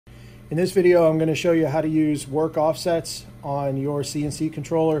In this video, I'm going to show you how to use work offsets on your CNC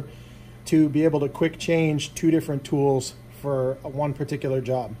controller to be able to quick change two different tools for one particular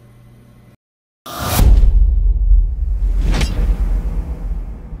job.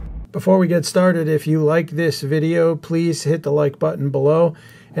 Before we get started, if you like this video, please hit the like button below.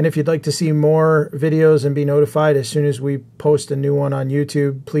 And if you'd like to see more videos and be notified as soon as we post a new one on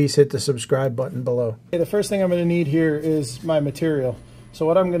YouTube, please hit the subscribe button below. Okay, the first thing I'm going to need here is my material. So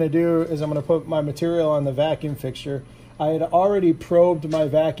what I'm going to do is I'm going to put my material on the vacuum fixture. I had already probed my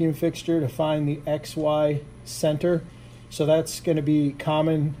vacuum fixture to find the XY center. So that's going to be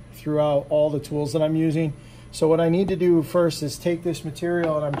common throughout all the tools that I'm using. So what I need to do first is take this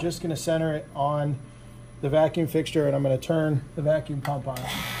material and I'm just going to center it on the vacuum fixture, and I'm going to turn the vacuum pump on.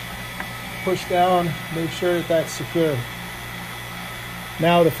 Push down, make sure that that's secure.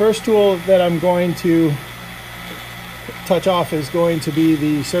 Now the first tool that I'm going to touch off is going to be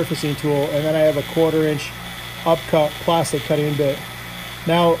the surfacing tool, and then I have a 1/4 inch upcut plastic cutting bit.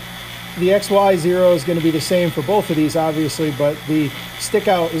 Now the XY0 is going to be the same for both of these obviously, but the stick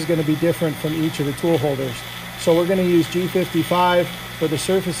out is going to be different from each of the tool holders. So we're going to use G55 for the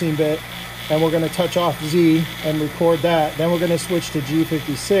surfacing bit, and we're going to touch off Z and record that. Then we're going to switch to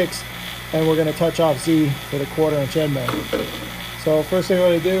G56 and we're going to touch off Z for the 1/4 inch end mill. So first thing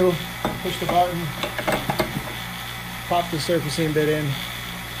we're going to do, push the button, pop the surfacing bit in.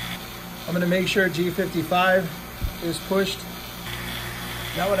 I'm going to make sure G55 is pushed.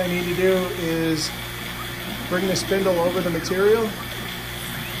 Now what I need to do is bring the spindle over the material.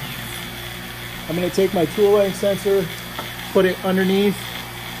 I'm going to take my tool length sensor, put it underneath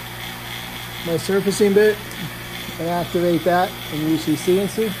my surfacing bit, and activate that in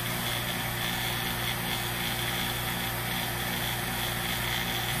CNC.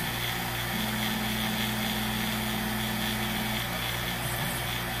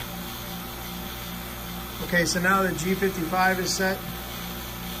 Okay, so now the G55 is set,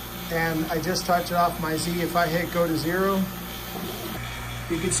 and I just touched off my Z. If I hit go to 0,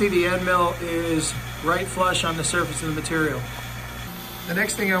 you can see the end mill is right flush on the surface of the material. The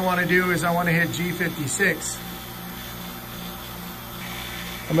next thing I want to do is I want to hit G56.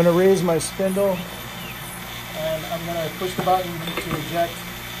 I'm going to raise my spindle and I'm going to push the button to eject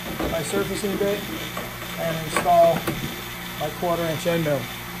my surfacing bit and install my 1/4 inch end mill.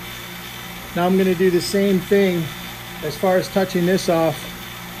 Now I'm going to do the same thing as far as touching this off,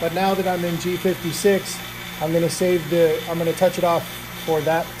 but now that I'm in G56, I'm going to touch it off for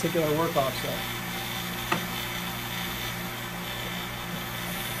that particular work offset.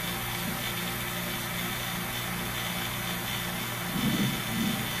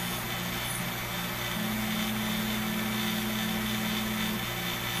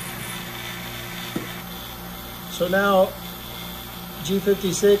 So now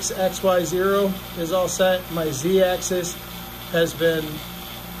G56 XY0 is all set. My Z axis has been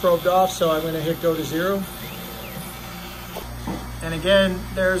probed off, so I'm going to hit go to 0. And again,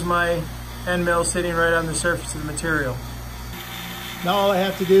 there's my end mill sitting right on the surface of the material. Now all I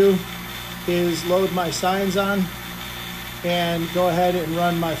have to do is load my signs on and go ahead and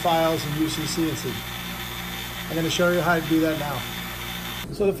run my files in CNC. I'm going to show you how to do that now.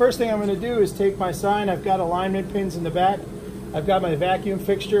 So the first thing I'm going to do is take my sign. I've got alignment pins in the back. I've got my vacuum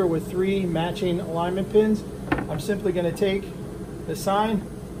fixture with 3 matching alignment pins. I'm simply going to take the sign,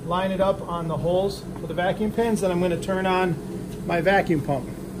 line it up on the holes for the vacuum pins, and I'm going to turn on my vacuum pump.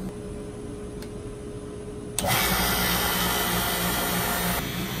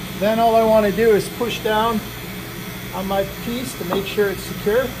 Then all I want to do is push down on my piece to make sure it's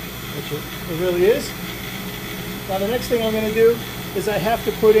secure, which it really is. Now the next thing I'm going to do is I have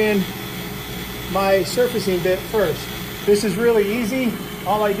to put in my surfacing bit first. This is really easy.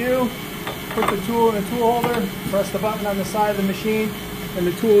 All I do, put the tool in the tool holder, press the button on the side of the machine, and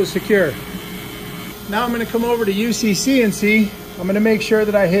the tool is secure. Now I'm going to come over to CNC. I'm going to make sure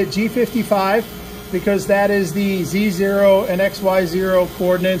that I hit G55 because that is the Z0 and XY0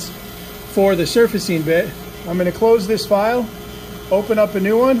 coordinates for the surfacing bit. I'm going to close this file, open up a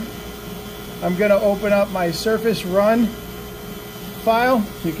new one. I'm going to open up my surface run file.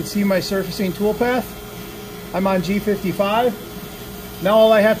 You can see my surfacing toolpath. I'm on G55. Now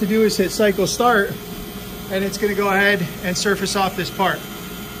all I have to do is hit cycle start, and it's going to go ahead and surface off this part.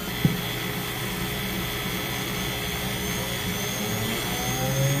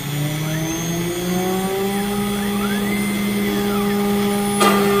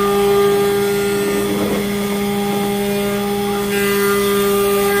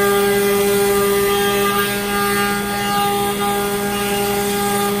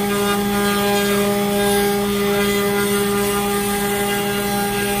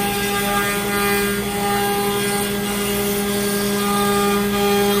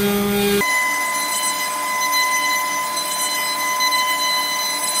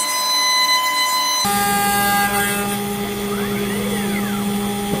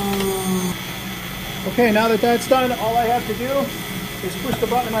 Okay, now that that's done, all I have to do is push the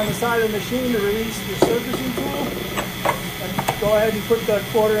button on the side of the machine to release the surfacing tool, and go ahead and put the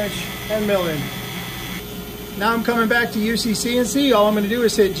 1/4 inch end mill in. Now I'm coming back to UC-CNC. All I'm going to do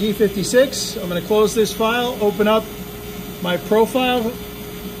is hit G56. I'm going to close this file, open up my profile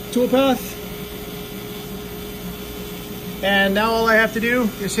toolpath, and now all I have to do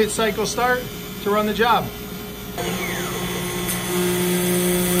is hit cycle start to run the job.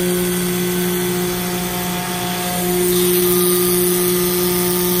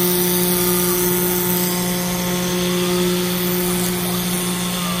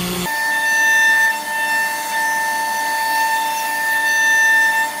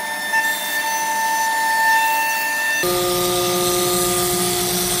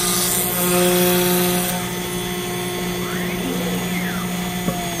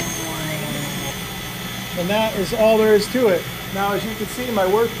 And that is all there is to it. Now, as you can see, my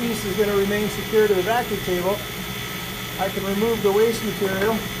workpiece is going to remain secure to the vacuum table. I can remove the waste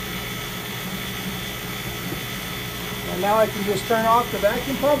material. And now I can just turn off the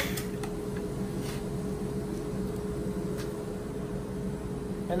vacuum pump.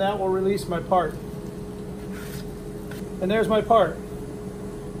 And that will release my part. And there's my part,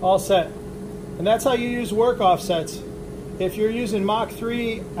 all set. And that's how you use work offsets. If you're using Mach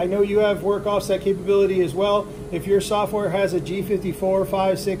 3, I know you have work offset capability as well. If your software has a G54,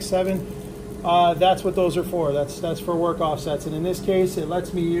 5, 6, 7, that's what those are for. That's for work offsets. And in this case, it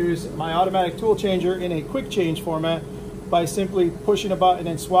lets me use my automatic tool changer in a quick change format by simply pushing a button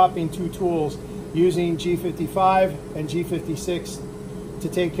and swapping 2 tools using G55 and G56 to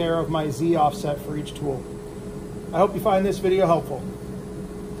take care of my Z offset for each tool. I hope you find this video helpful.